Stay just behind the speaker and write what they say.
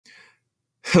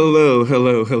Hello,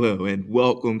 hello, hello, and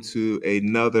welcome to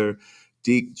another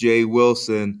Deke J.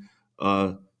 Wilson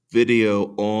uh,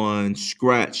 video on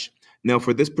Scratch. Now,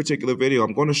 for this particular video,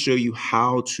 I'm going to show you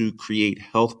how to create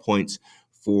health points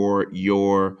for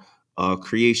your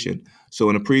creation. So,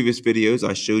 in the previous videos,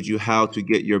 I showed you how to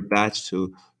get your bats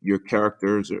to your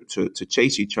characters or to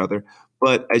chase each other,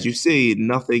 but as you see,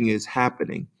 nothing is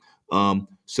happening.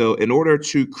 So, in order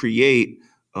to create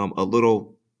a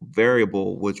little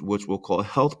variable which we'll call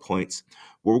health points,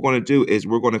 what we're going to do is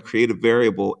we're going to create a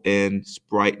variable in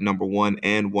sprite number one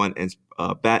and one in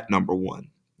bat number one.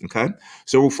 Okay,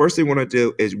 so first thing we're going to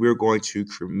do is we're going to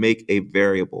make a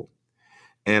variable,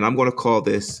 and I'm going to call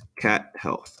this cat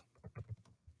health.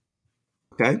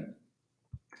 Okay,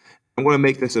 I'm going to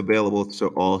make this available to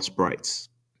all sprites.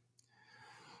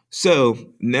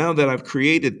 So now that I've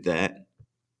created that,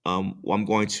 I'm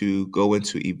going to go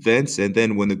into events, and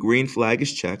then when the green flag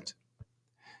is checked,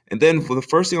 and then for the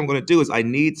first thing I'm going to do is I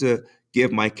need to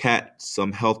give my cat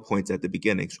some health points at the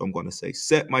beginning. So I'm going to say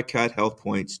set my cat health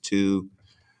points to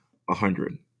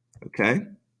 100. Okay.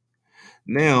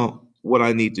 Now, what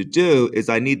I need to do is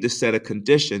I need to set a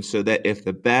condition so that if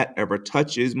the bat ever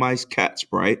touches my cat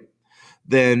sprite,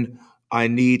 then I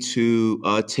need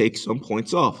to take some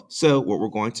points off. So what we're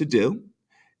going to do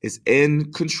is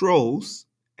in controls,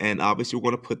 and obviously we're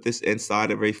going to put this inside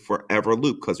of a forever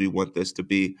loop because we want this to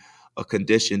be a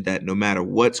condition that no matter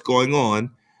what's going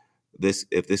on,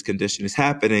 if this condition is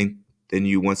happening, then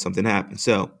you want something to happen.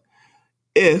 So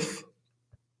if,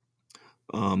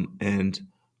 and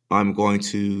I'm going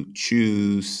to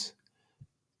choose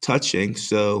touching.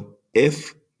 So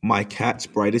if my cat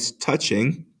sprite is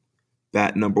touching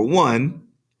bat number one,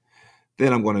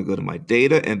 then I'm going to go to my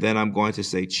data, and then I'm going to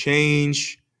say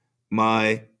change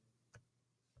my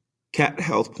cat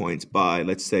health points by,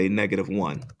 let's say,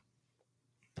 -1.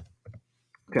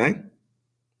 Okay.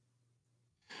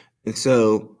 And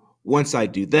so once I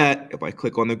do that, if I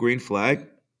click on the green flag,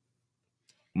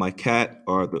 my cat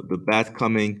or the bat's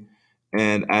coming.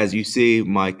 And as you see,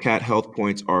 my cat health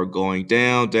points are going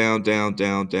down, down, down,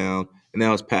 down, down. And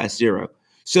now it's past 0.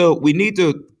 So we need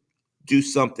to do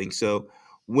something. So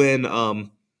when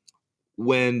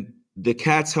the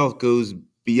cat's health goes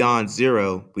beyond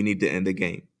 0, we need to end the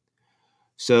game.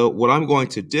 So what I'm going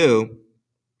to do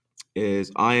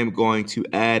is I am going to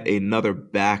add another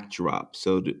backdrop.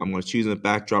 So I'm going to choose a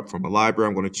backdrop from a library.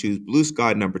 I'm going to choose Blue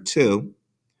Sky number 2.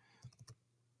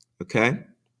 Okay.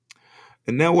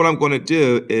 And now what I'm going to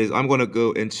do is I'm going to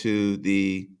go into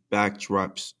the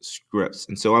backdrop scripts.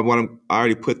 And so I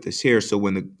already put this here. So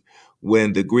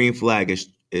when the green flag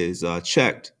is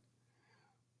checked,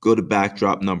 go to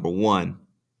backdrop number 1.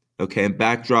 Okay. And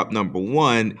backdrop number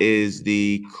 1 is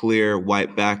the clear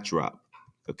white backdrop.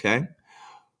 Okay.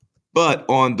 But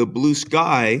on the Blue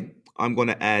Sky, I'm going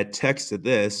to add text to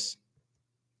this,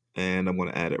 and I'm going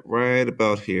to add it right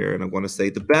about here. And I'm going to say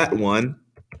the bat one,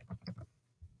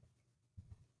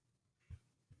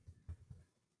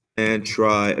 and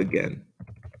try again.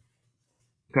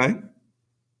 Okay.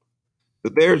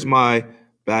 So there's my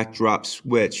backdrop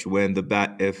switch when the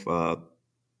bat, if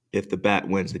the bat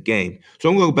wins the game. So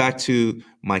I'm going to go back to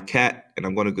my cat, and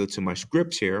I'm going to go to my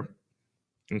scripts here.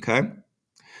 Okay.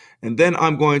 And then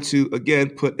I'm going to,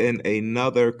 again, put in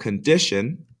another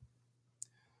condition.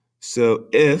 So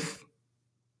if,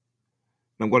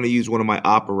 I'm going to use one of my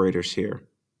operators here.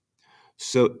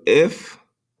 So if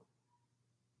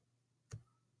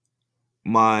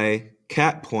my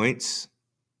cat points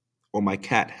or my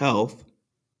cat health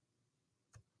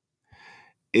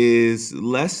is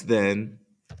less than,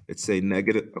 let's say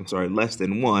less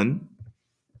than 1,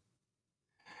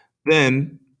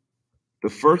 then the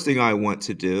first thing I want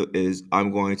to do is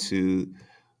I'm going to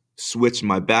switch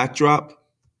my backdrop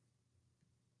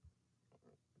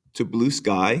to Blue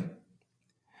Sky,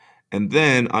 and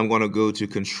then I'm going to go to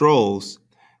controls,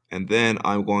 and then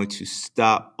I'm going to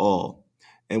stop all.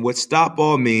 And what stop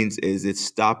all means is it's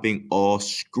stopping all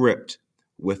script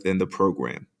within the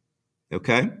program.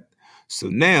 Okay? So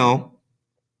now,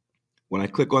 when I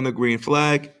click on the green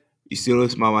flag, you see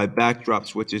notice my backdrop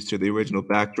switches to the original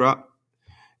backdrop.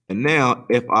 And now,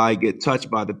 if I get touched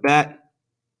by the bat,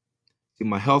 see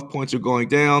my health points are going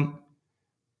down.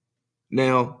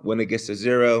 Now, when it gets to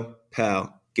 0,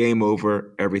 pal, game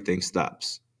over, everything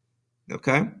stops.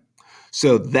 Okay?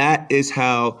 So that is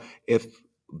how, if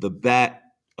the bat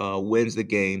wins the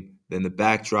game, then the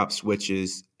backdrop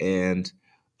switches and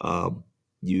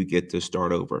you get to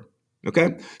start over.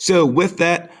 Okay? So with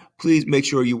that, please make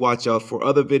sure you watch out for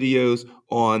other videos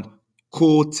on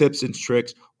cool tips and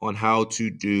tricks on how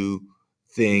to do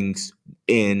things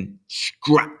in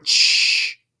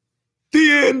Scratch.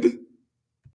 The end.